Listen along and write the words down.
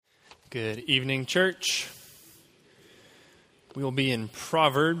Good evening, church. We will be in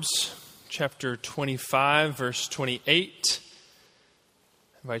Proverbs chapter 25, verse 28.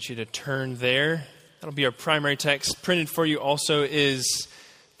 I invite you to turn there. That'll be our primary text. Printed for you also is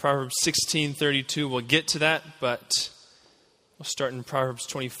Proverbs 16:32. We'll get to that, but we'll start in Proverbs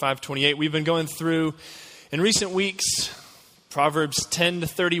 25, 28. We've been going through, in recent weeks, Proverbs 10 to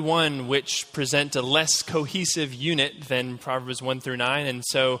 31, which present a less cohesive unit than Proverbs 1 through 9. And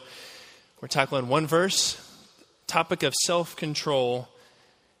so we're tackling one verse, topic of self-control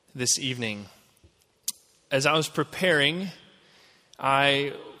this evening. As I was preparing,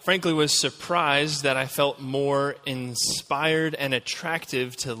 I frankly was surprised that I felt more inspired and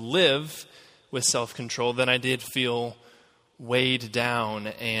attractive to live with self-control than I did feel weighed down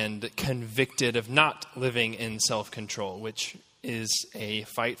and convicted of not living in self-control, which is a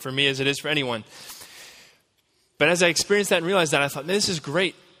fight for me as it is for anyone. But as I experienced that and realized that, I thought, this is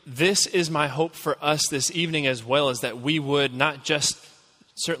great. This is my hope for us this evening as well, is that we would not just,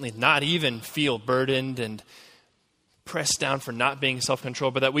 certainly not even feel burdened and pressed down for not being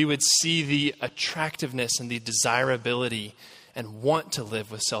self-controlled, but that we would see the attractiveness and the desirability and want to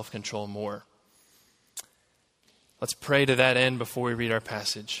live with self-control more. Let's pray to that end before we read our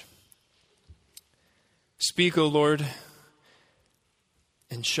passage. Speak, O Lord,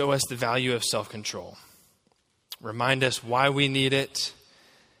 and show us the value of self-control. Remind us why we need it,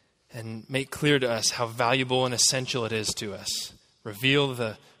 and make clear to us how valuable and essential it is to us. Reveal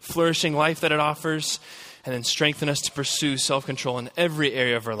the flourishing life that it offers, and then strengthen us to pursue self-control in every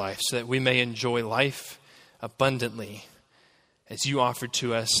area of our life so that we may enjoy life abundantly as you offered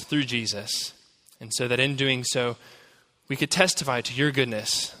to us through Jesus. And so that in doing so, we could testify to your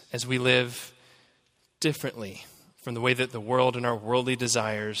goodness as we live differently from the way that the world and our worldly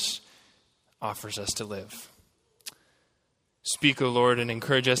desires offers us to live. Speak, O Lord, and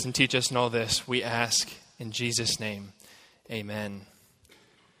encourage us and teach us in all this, we ask in Jesus' name. Amen.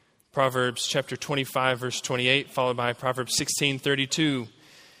 Proverbs chapter 25, verse 28, followed by Proverbs 16:32.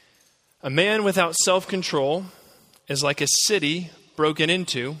 A man without self-control is like a city broken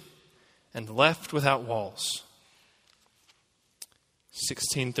into and left without walls.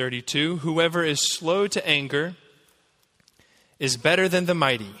 16:32. Whoever is slow to anger is better than the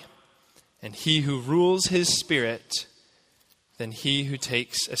mighty, and he who rules his spirit than he who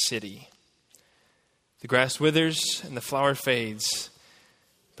takes a city. The grass withers and the flower fades,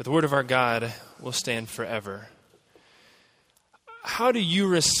 but the word of our God will stand forever. How do you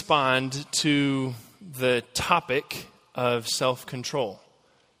respond to the topic of self-control?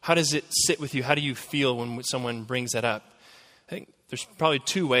 How does it sit with you? How do you feel when someone brings that up? I think there's probably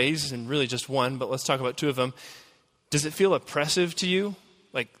two ways, and really just one, but let's talk about two of them. Does it feel oppressive to you?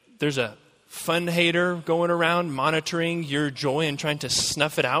 Like there's a fun hater going around monitoring your joy and trying to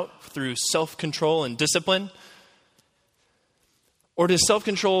snuff it out through self-control and discipline? Or does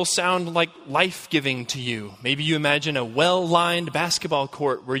self-control sound like life-giving to you? Maybe you imagine a well-lined basketball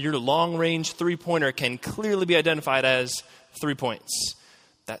court where your long-range three-pointer can clearly be identified as 3 points.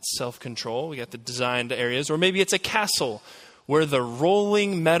 That's self-control. We got the designed areas. Or maybe it's a castle where the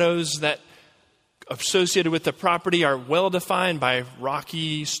rolling meadows that associated with the property are well-defined by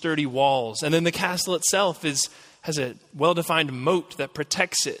rocky, sturdy walls. And then the castle itself has a well-defined moat that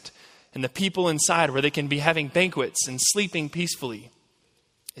protects it, and the people inside where they can be having banquets and sleeping peacefully.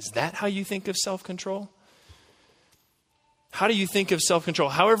 Is that how you think of self-control? How do you think of self-control?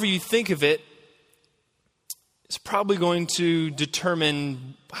 However you think of it is probably going to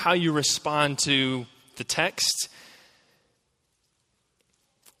determine how you respond to the text,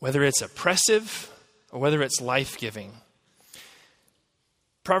 whether it's oppressive or whether it's life-giving.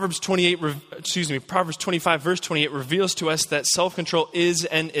 Proverbs 25, verse 28 reveals to us that self-control is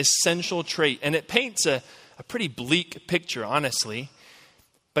an essential trait. And it paints a pretty bleak picture, honestly.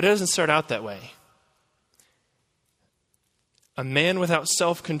 But it doesn't start out that way. A man without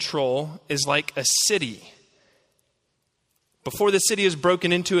self-control is like a city. Before the city is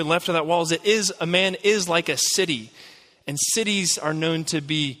broken into and left without walls, a man is like a city. And cities are known to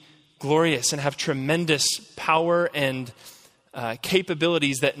be glorious and have tremendous power and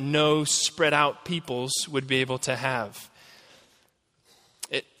capabilities that no spread out peoples would be able to have.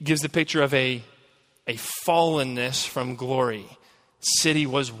 It gives the picture of a fallenness from glory. City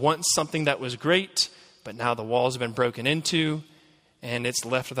was once something that was great, but now the walls have been broken into and it's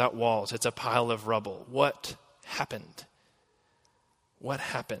left without walls. It's a pile of rubble. What happened? What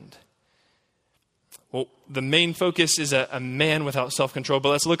happened? Well, the main focus is a man without self-control, but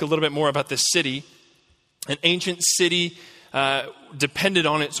let's look a little bit more about this city. An ancient city depended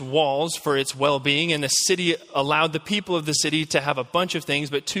on its walls for its well-being, and the city allowed the people of the city to have a bunch of things,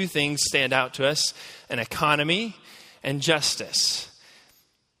 but two things stand out to us: an economy and justice.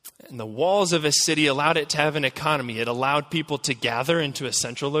 And the walls of a city allowed it to have an economy. It allowed people to gather into a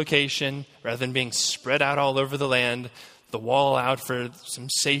central location rather than being spread out all over the land. The wall allowed for some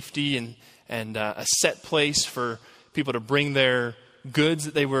safety and a set place for people to bring their goods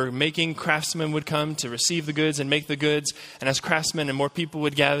that they were making. Craftsmen would come to receive the goods and make the goods. And as craftsmen and more people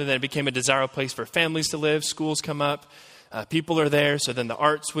would gather, then it became a desirable place for families to live. Schools come up. People are there, so then the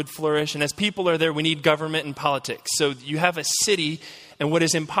arts would flourish. And as people are there, we need government and politics. So you have a city, and what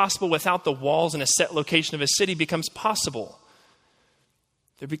is impossible without the walls and a set location of a city becomes possible.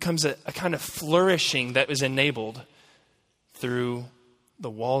 There becomes a kind of flourishing that was enabled through the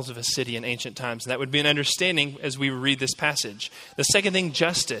walls of a city in ancient times. And that would be an understanding as we read this passage. The second thing,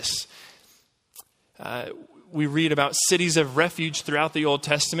 justice. We read about cities of refuge throughout the Old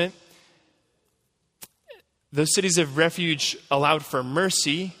Testament. Those cities of refuge allowed for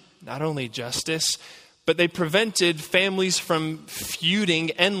mercy, not only justice, but they prevented families from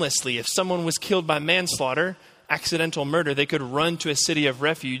feuding endlessly. If someone was killed by manslaughter, accidental murder, they could run to a city of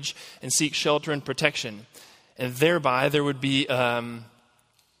refuge and seek shelter and protection. And thereby there would be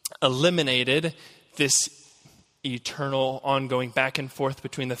eliminated this eternal ongoing back and forth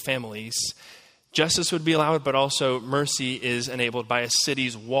between the families. Justice would be allowed, but also mercy is enabled by a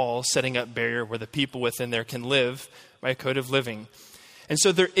city's wall setting up barrier where the people within there can live by a code of living. And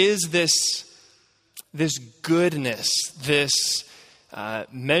so there is this goodness, this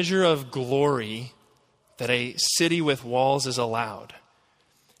measure of glory that a city with walls is allowed.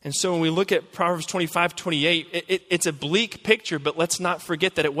 And so when we look at Proverbs 25-28, it's a bleak picture, but let's not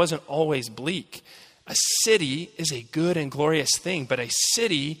forget that it wasn't always bleak. A city is a good and glorious thing, but a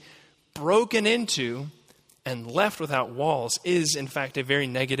city broken into and left without walls is, in fact, a very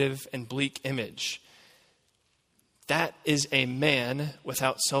negative and bleak image. That is a man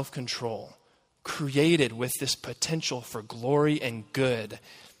without self-control, created with this potential for glory and good,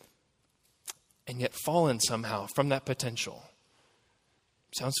 and yet fallen somehow from that potential.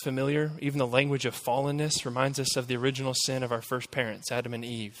 Sounds familiar? Even the language of fallenness reminds us of the original sin of our first parents, Adam and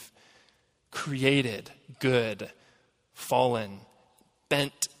Eve. Created, good, fallen,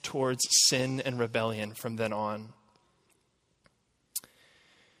 bent towards sin and rebellion from then on.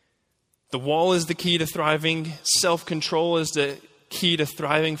 The wall is the key to thriving. Self-control is the key to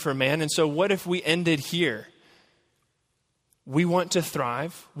thriving for man. And so what if we ended here? We want to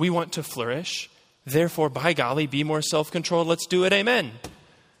thrive. We want to flourish. Therefore, by golly, be more self-controlled. Let's do it. Amen.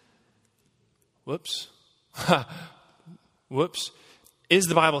 Whoops. Whoops. Is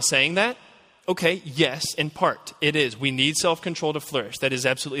the Bible saying that? Okay, yes, in part, it is. We need self-control to flourish. That is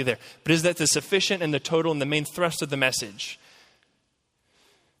absolutely there. But is that the sufficient and the total and the main thrust of the message?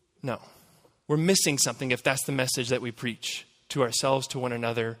 No. We're missing something if that's the message that we preach to ourselves, to one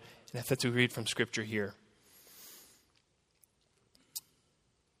another, and if that's what we read from Scripture here.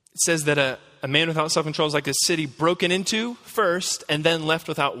 It says that a man without self-control is like a city broken into first and then left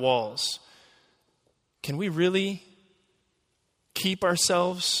without walls. Can we really keep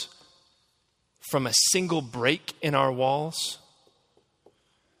ourselves from a single break in our walls?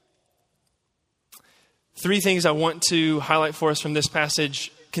 Three things I want to highlight for us from this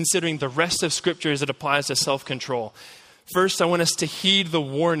passage, considering the rest of Scripture as it applies to self-control. First, I want us to heed the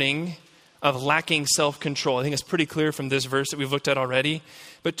warning of lacking self-control. I think it's pretty clear from this verse that we've looked at already.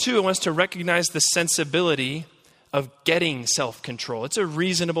 But two, I want us to recognize the sensibility of getting self-control. It's a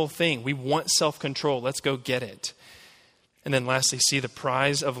reasonable thing. We want self-control. Let's go get it. And then lastly, see the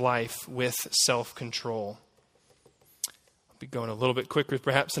prize of life with self-control. I'll be going a little bit quicker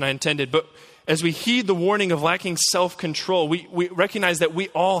perhaps than I intended, but as we heed the warning of lacking self-control, we recognize that we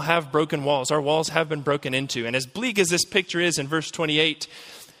all have broken walls. Our walls have been broken into. And as bleak as this picture is in verse 28,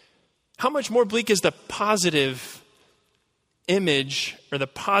 how much more bleak is the positive image or the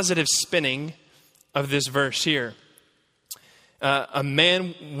positive spinning of this verse here? A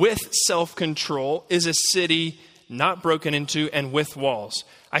man with self-control is a city not broken into and with walls.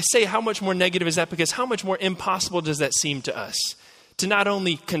 I say how much more negative is that because how much more impossible does that seem to us? To not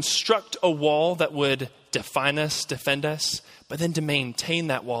only construct a wall that would define us, defend us, but then to maintain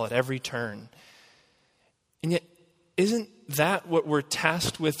that wall at every turn. And yet, isn't that what we're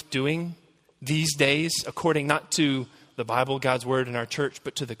tasked with doing these days, according not to the Bible, God's Word, and our church,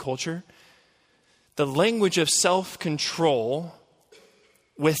 but to the culture? The language of self-control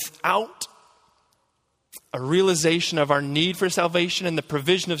without a realization of our need for salvation and the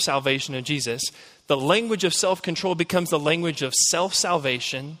provision of salvation in Jesus, the language of self-control becomes the language of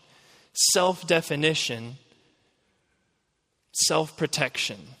self-salvation, self-definition,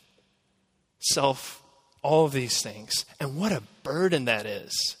 self-protection, all of these things. And what a burden that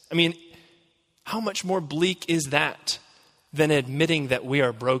is. I mean, how much more bleak is that than admitting that we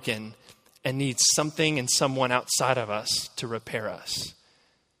are broken and need something and someone outside of us to repair us?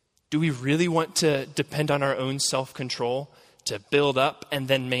 Do we really want to depend on our own self-control to build up and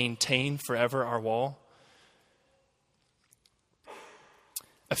then maintain forever our wall?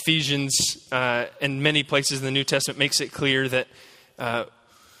 Ephesians, in many places in the New Testament, makes it clear that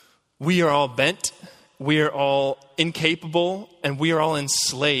we are all bent, we are all incapable, and we are all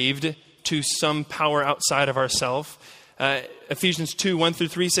enslaved to some power outside of ourselves. Ephesians 2,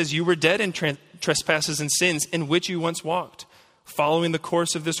 1-3 says, "You were dead in trespasses and sins in which you once walked, following the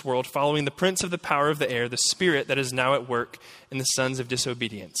course of this world, following the prince of the power of the air, the spirit that is now at work in the sons of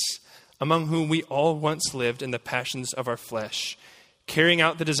disobedience, among whom we all once lived in the passions of our flesh, carrying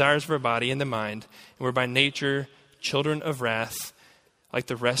out the desires of our body and the mind, and were by nature children of wrath like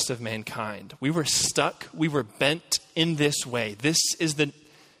the rest of mankind." We were stuck, we were bent in this way. This is the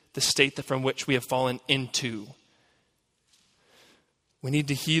state that from which we have fallen into. We need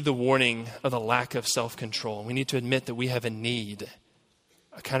to heed the warning of the lack of self-control. We need to admit that we have a need,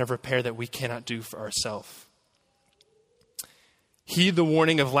 a kind of repair that we cannot do for ourselves. Heed the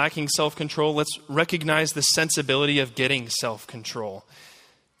warning of lacking self-control. Let's recognize the sensibility of getting self-control.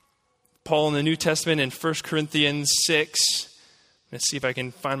 Paul in the New Testament in 1 Corinthians 6, let's see if I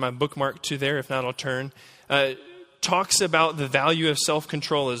can find my bookmark to there. If not, I'll turn. Talks about the value of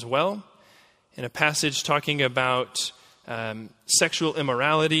self-control as well. In a passage talking about sexual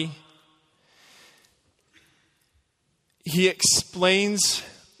immorality, he explains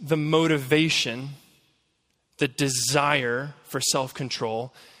the motivation, the desire for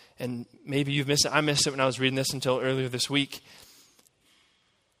self-control. And maybe you've missed it. I missed it when I was reading this until earlier this week.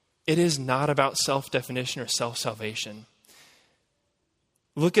 It is not about self-definition or self-salvation.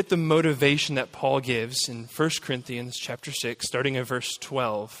 Look at the motivation that Paul gives in 1 Corinthians chapter 6, starting at verse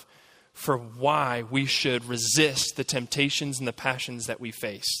 12, for why we should resist the temptations and the passions that we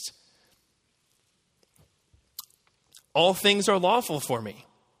faced. "All things are lawful for me,"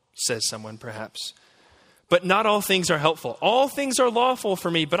 says someone perhaps, "but not all things are helpful. All things are lawful for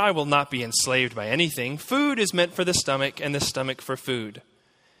me, but I will not be enslaved by anything. Food is meant for the stomach, and the stomach for food.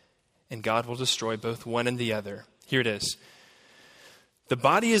 And God will destroy both one and the other." Here it is. "The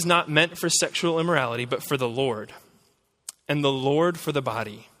body is not meant for sexual immorality, but for the Lord, and the Lord for the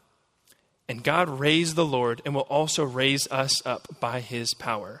body. And God raised the Lord and will also raise us up by his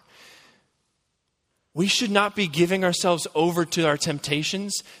power." We should not be giving ourselves over to our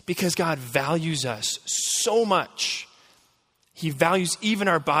temptations because God values us so much. He values even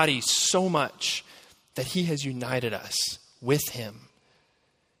our bodies so much that he has united us with him.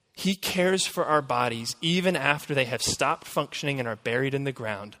 He cares for our bodies even after they have stopped functioning and are buried in the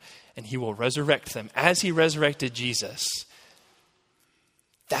ground, and he will resurrect them as he resurrected Jesus.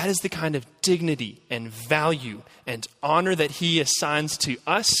 That is the kind of dignity and value and honor that he assigns to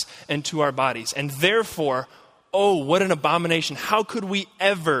us and to our bodies. And therefore, oh, what an abomination. How could we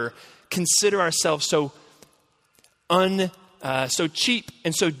ever consider ourselves so cheap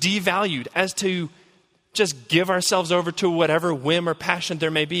and so devalued as to just give ourselves over to whatever whim or passion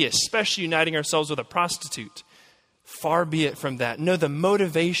there may be, especially uniting ourselves with a prostitute? Far be it from that. No, the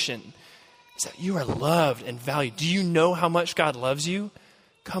motivation is that you are loved and valued. Do you know how much God loves you?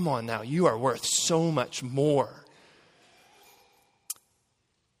 Come on now, you are worth so much more.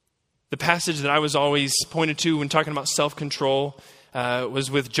 The passage that I was always pointed to when talking about self-control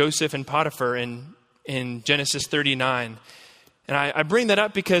was with Joseph and Potiphar in Genesis 39. And I bring that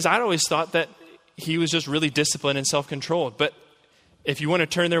up because I'd always thought that he was just really disciplined and self-controlled. But if you want to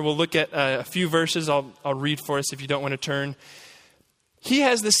turn there, we'll look at a few verses. I'll read for us if you don't want to turn. He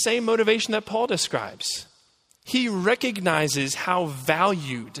has the same motivation that Paul describes. He recognizes how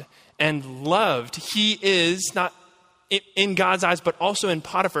valued and loved he is, not in God's eyes, but also in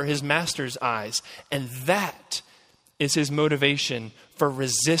Potiphar, his master's eyes. And that is his motivation for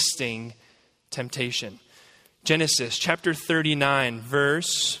resisting temptation. Genesis chapter 39,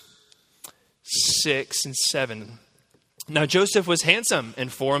 verse 6 and 7. "Now Joseph was handsome in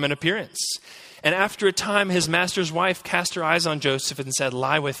form and appearance. And after a time, his master's wife cast her eyes on Joseph and said,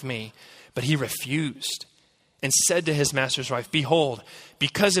 'Lie with me.' But he refused and said to his master's wife, 'Behold,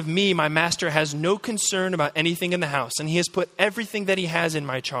 because of me, my master has no concern about anything in the house, and he has put everything that he has in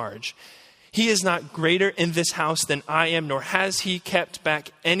my charge. He is not greater in this house than I am, nor has he kept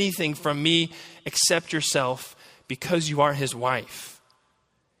back anything from me except yourself, because you are his wife.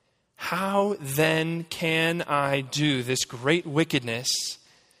 How then can I do this great wickedness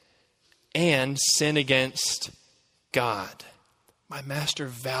and sin against God?'" My master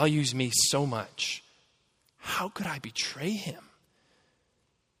values me so much. How could I betray him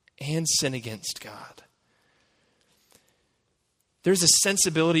and sin against God? There's a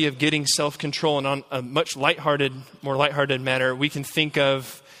sensibility of getting self-control, and on a much more lighthearted manner, we can think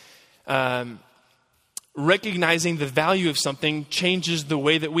of recognizing the value of something changes the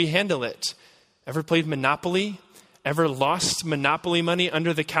way that we handle it. Ever played Monopoly? Ever lost Monopoly money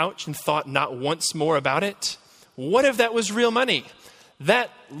under the couch and thought not once more about it? What if that was real money?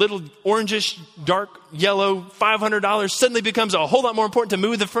 That little orangish, dark yellow $500 suddenly becomes a whole lot more important to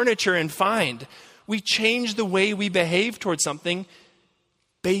move the furniture and find. We change the way we behave towards something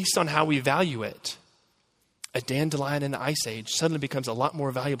based on how we value it. A dandelion in the Ice Age suddenly becomes a lot more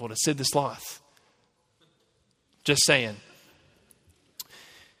valuable to Sid the Sloth. Just saying.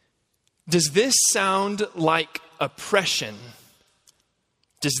 Does this sound like oppression?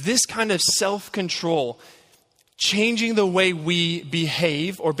 Does this kind of self-control, changing the way we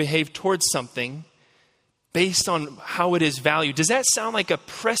behave or behave towards something based on how it is valued, does that sound like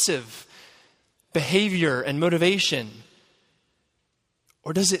oppressive behavior and motivation?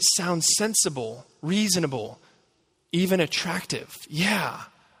 Or does it sound sensible, reasonable, even attractive? Yeah,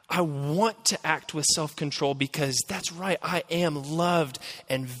 I want to act with self-control because that's right, I am loved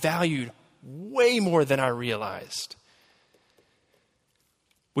and valued way more than I realized.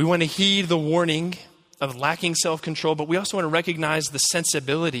 We want to heed the warning of lacking self-control, but we also want to recognize the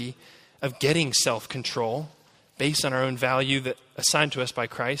sensibility of getting self-control based on our own value that assigned to us by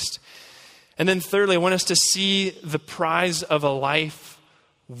Christ. And then thirdly, I want us to see the prize of a life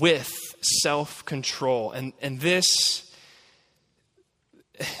with self-control. And this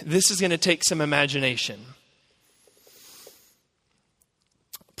is going to take some imagination.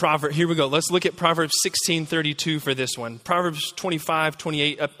 Here we go. Let's look at Proverbs 16:32 for this one. Proverbs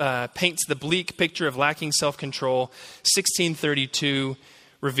 25:28 paints the bleak picture of lacking self-control. 16:32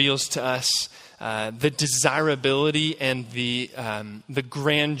 reveals to us the desirability and the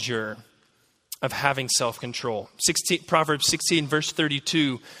grandeur of having self-control. Proverbs 16, verse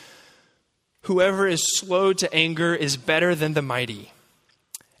 32. Whoever is slow to anger is better than the mighty,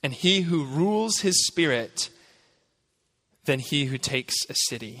 and he who rules his spirit than he who takes a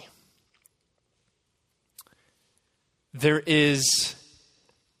city. There is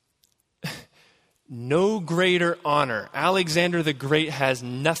no greater honor. Alexander the Great has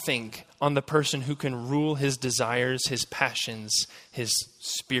nothing on the person who can rule his desires, his passions, his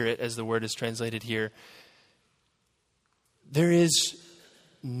spirit, as the word is translated here. There is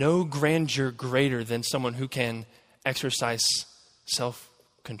no grandeur greater than someone who can exercise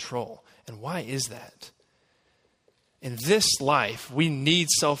self-control. And why is that? In this life, we need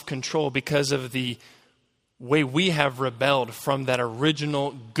self-control because of the way we have rebelled from that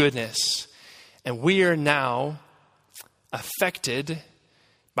original goodness. And we are now affected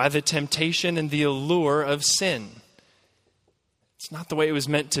by the temptation and the allure of sin. It's not the way it was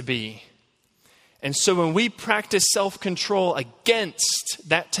meant to be. And so when we practice self-control against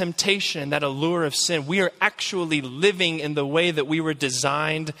that temptation, that allure of sin, we are actually living in the way that we were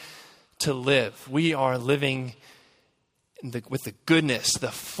designed to live. We are living with the goodness, the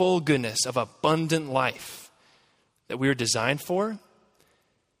full goodness of abundant life that we were designed for,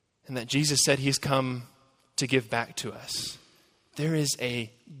 and that Jesus said he's come to give back to us. There is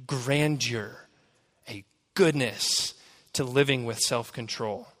a grandeur, a goodness to living with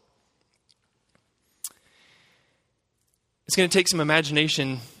self-control. It's going to take some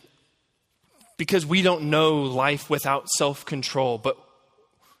imagination because we don't know life without self-control, but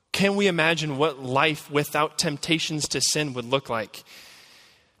can we imagine what life without temptations to sin would look like?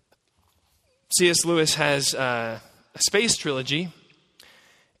 C.S. Lewis has a space trilogy,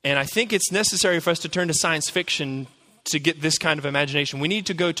 and I think it's necessary for us to turn to science fiction to get this kind of imagination. We need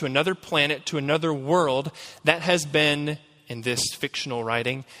to go to another planet, to another world that has been, in this fictional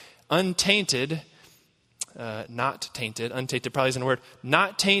writing, untainted probably isn't a word,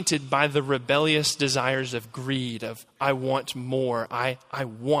 not tainted by the rebellious desires of greed, of I want more, I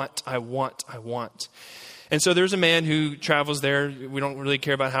want. And so there's a man who travels there. We don't really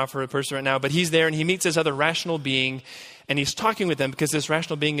care about how for a person right now, but he's there and he meets this other rational being and he's talking with them because this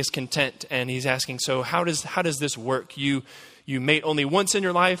rational being is content, and he's asking, so how does this work? You mate only once in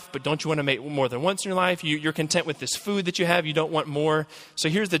your life, but don't you want to mate more than once in your life? You're content with this food that you have. You don't want more. So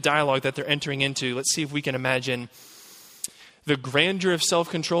here's the dialogue that they're entering into. Let's see if we can imagine the grandeur of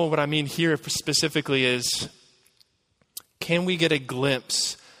self-control. What I mean here specifically is, can we get a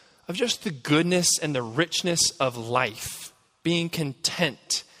glimpse of just the goodness and the richness of life, being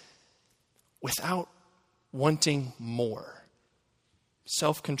content without wanting more,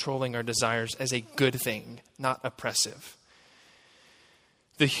 self-controlling our desires as a good thing, not oppressive.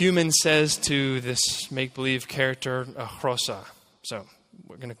 the human says to this make-believe character, a chrosa. So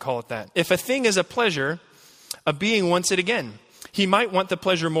we're going to call it that. If a thing is a pleasure, a being wants it again. He might want the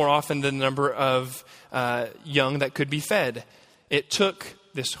pleasure more often than the number of young that could be fed. It took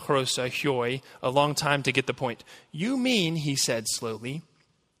this chrosa, hioi, a long time to get the point. You mean, he said slowly,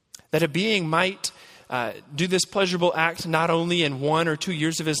 that a being might do this pleasurable act not only in 1 or 2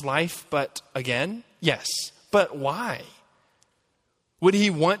 years of his life, but again? Yes. But why? Would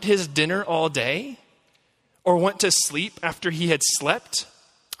he want his dinner all day? Or want to sleep after he had slept?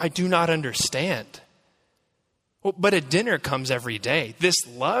 I do not understand. Well, but a dinner comes every day. This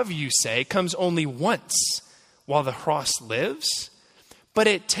love, you say, comes only once while the Hross lives? But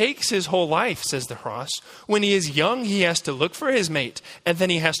it takes his whole life, says the Hross. When he is young, he has to look for his mate, and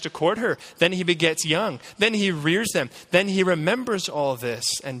then he has to court her. Then he begets young. Then he rears them. Then he remembers all this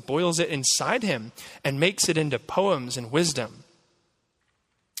and boils it inside him and makes it into poems and wisdom.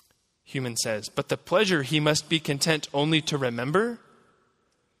 Human says, but the pleasure he must be content only to remember?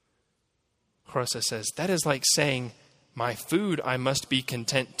 Chrosa says, that is like saying, my food I must be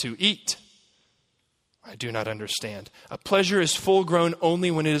content to eat. I do not understand. A pleasure is full grown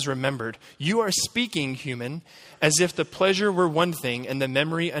only when it is remembered. You are speaking, human, as if the pleasure were one thing and the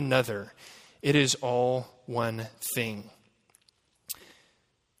memory another. It is all one thing.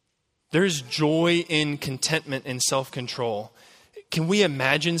 There's joy in contentment and self-control. Can we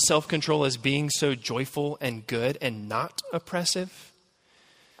imagine self-control as being so joyful and good and not oppressive?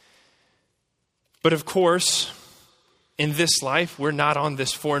 But of course, in this life, we're not on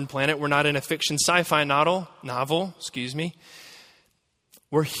this foreign planet. We're not in a fiction sci-fi novel.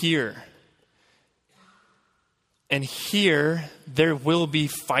 We're here. And here, there will be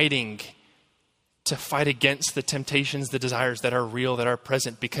fighting to fight against the temptations, the desires that are real, that are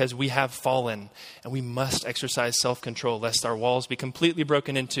present, because we have fallen. And we must exercise self-control, lest our walls be completely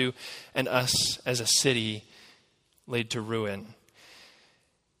broken into and us as a city laid to ruin.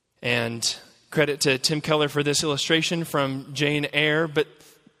 And credit to Tim Keller for this illustration from Jane Eyre, but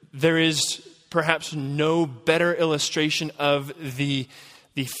there is perhaps no better illustration of the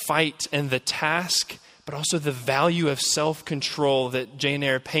fight and the task, but also the value of self-control that Jane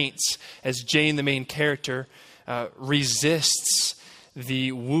Eyre paints as Jane, the main character, resists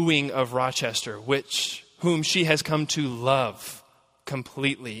the wooing of Rochester, whom she has come to love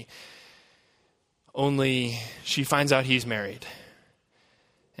completely. Only she finds out he's married.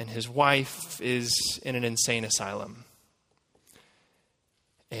 And his wife is in an insane asylum.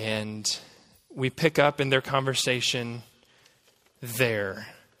 And we pick up in their conversation there.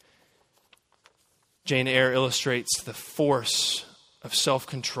 Jane Eyre illustrates the force of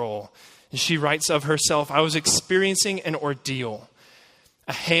self-control. And she writes of herself, I was experiencing an ordeal.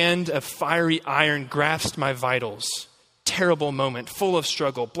 A hand of fiery iron grasped my vitals. Terrible moment, full of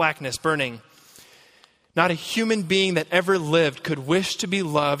struggle, blackness, burning. Not a human being that ever lived could wish to be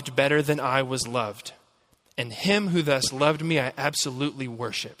loved better than I was loved. And him who thus loved me, I absolutely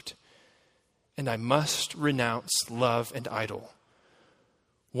worshipped. And I must renounce love and idol.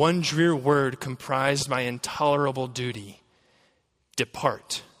 One drear word comprised my intolerable duty.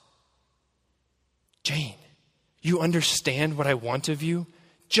 Depart. Jane, you understand what I want of you?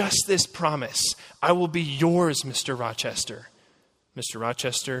 Just this promise. I will be yours, Mr. Rochester. Mr.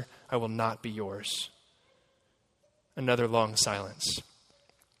 Rochester, I will not be yours. Another long silence.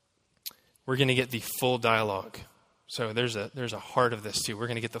 We're going to get the full dialogue. So there's a heart of this too. We're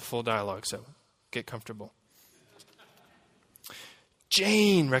going to get the full dialogue, so get comfortable.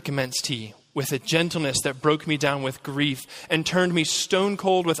 Jane, recommenced he, with a gentleness that broke me down with grief and turned me stone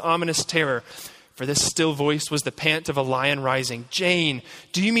cold with ominous terror. For this still voice was the pant of a lion rising. Jane,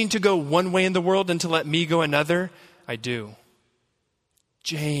 do you mean to go one way in the world and to let me go another? I do.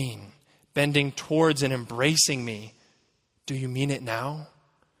 Jane, bending towards and embracing me. Do you mean it now?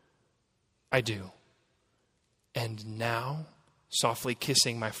 I do. And now, softly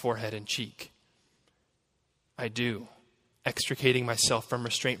kissing my forehead and cheek. I do, extricating myself from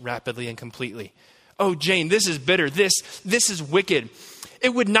restraint rapidly and completely. Oh, Jane, this is bitter. This is wicked.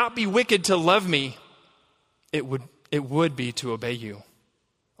 It would not be wicked to love me. It would be to obey you.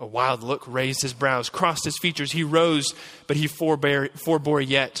 A wild look raised his brows, crossed his features. He rose, but he forbore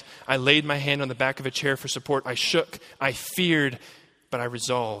yet. I laid my hand on the back of a chair for support. I shook, I feared, but I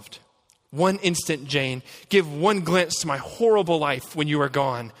resolved. One instant, Jane, give one glance to my horrible life when you are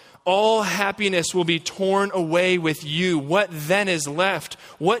gone. All happiness will be torn away with you. What then is left?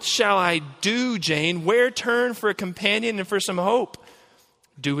 What shall I do, Jane? Where turn for a companion and for some hope?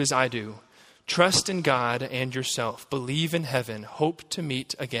 Do as I do. Trust in God and yourself. Believe in heaven. Hope to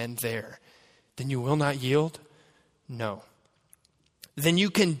meet again there. Then you will not yield? No. Then you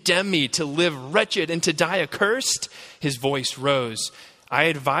condemn me to live wretched and to die accursed? His voice rose. I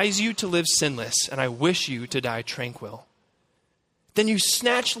advise you to live sinless, and I wish you to die tranquil. Then you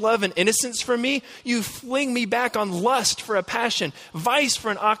snatch love and innocence from me. You fling me back on lust for a passion, vice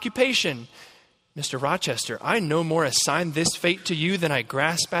for an occupation. Mr. Rochester, I no more assign this fate to you than I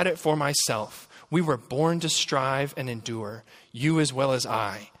grasp at it for myself. We were born to strive and endure. You as well as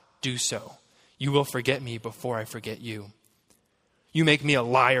I. Do so. You will forget me before I forget you. You make me a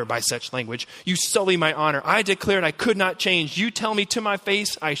liar by such language. You sully my honor. I declared I could not change. You tell me to my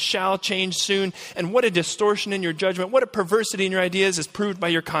face, I shall change soon. And what a distortion in your judgment, what a perversity in your ideas is proved by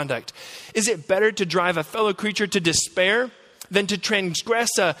your conduct. Is it better to drive a fellow creature to despair than to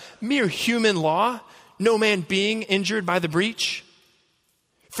transgress a mere human law, no man being injured by the breach?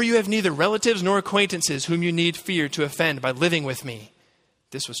 For you have neither relatives nor acquaintances whom you need fear to offend by living with me.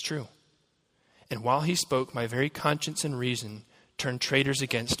 This was true. And while he spoke, my very conscience and reason turned traitors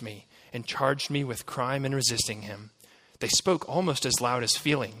against me and charged me with crime in resisting him. They spoke almost as loud as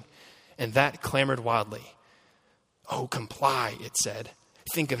feeling, and that clamored wildly. Oh, comply, it said.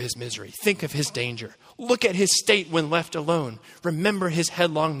 Think of his misery. Think of his danger. Look at his state when left alone. Remember his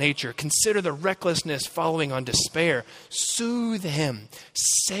headlong nature. Consider the recklessness following on despair. Soothe him.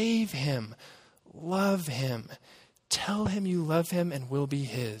 Save him. Love him. Tell him you love him and will be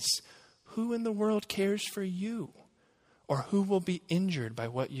his. Who in the world cares for you? Or who will be injured by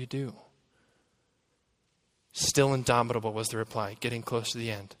what you do? Still indomitable was the reply, getting close to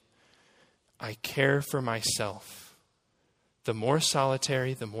the end. I care for myself. The more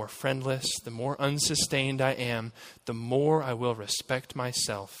solitary, the more friendless, the more unsustained I am, the more I will respect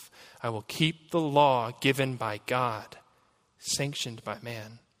myself. I will keep the law given by God, sanctioned by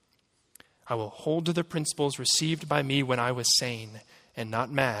man. I will hold to the principles received by me when I was sane and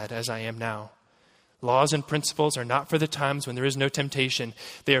not mad as I am now. Laws and principles are not for the times when there is no temptation.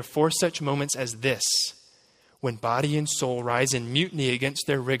 They are for such moments as this, when body and soul rise in mutiny against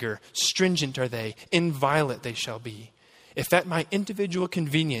their rigor. Stringent are they, inviolate they shall be. If at my individual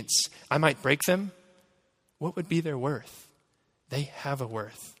convenience I might break them, what would be their worth? They have a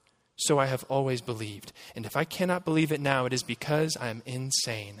worth. So I have always believed. And if I cannot believe it now, it is because I am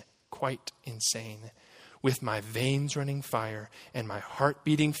insane, quite insane, with my veins running fire and my heart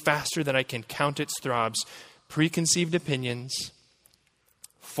beating faster than I can count its throbs. Preconceived opinions,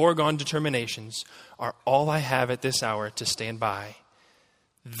 foregone determinations are all I have at this hour to stand by.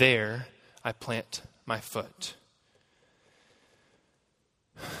 There I plant my foot.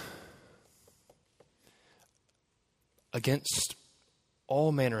 Against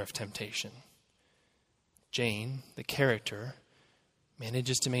all manner of temptation, Jane, the character,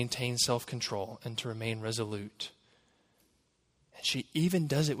 manages to maintain self-control and to remain resolute. And she even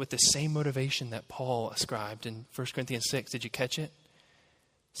does it with the same motivation that Paul ascribed in 1 Corinthians 6. Did you catch it?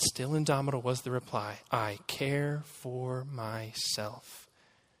 Still indomitable was the reply, I care for myself.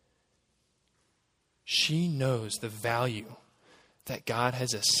 She knows the value that God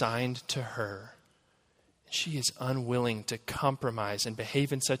has assigned to her. She is unwilling to compromise and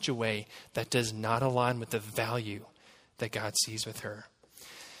behave in such a way that does not align with the value that God sees with her.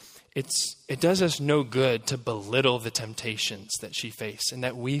 It does us no good to belittle the temptations that she faced and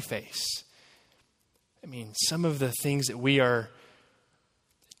that we face. I mean, some of the things that we are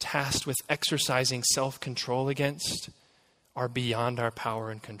tasked with exercising self-control against are beyond our power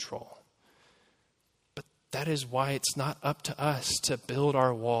and control. But that is why it's not up to us to build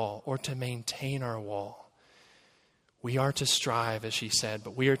our wall or to maintain our wall. We are to strive, as she said,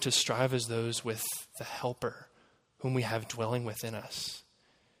 but we are to strive as those with the helper whom we have dwelling within us,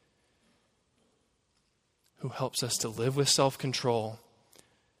 who helps us to live with self-control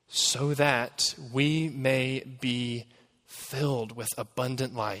so that we may be filled with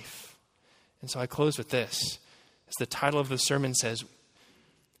abundant life. And so I close with this. As the title of the sermon says,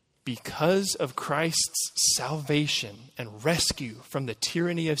 because of Christ's salvation and rescue from the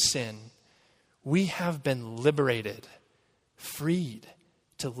tyranny of sin, we have been liberated, freed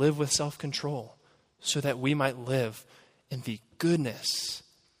to live with self-control so that we might live in the goodness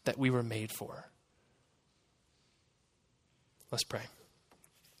that we were made for. Let's pray.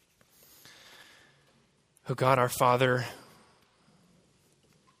 Oh God, our Father,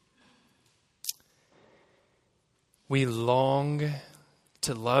 we long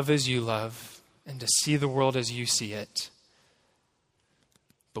to love as you love and to see the world as you see it.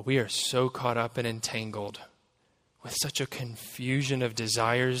 But we are so caught up and entangled with such a confusion of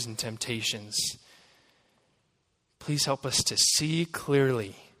desires and temptations. Please help us to see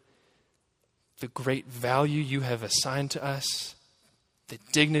clearly the great value you have assigned to us, the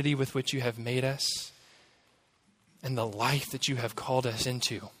dignity with which you have made us, and the life that you have called us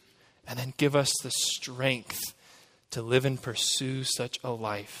into. And then give us the strength to live and pursue such a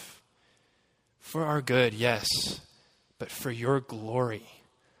life. For our good, yes, but for your glory,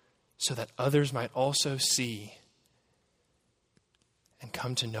 so that others might also see and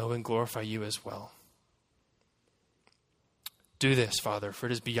come to know and glorify you as well. Do this, Father, for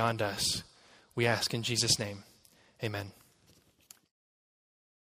it is beyond us. We ask in Jesus' name. Amen.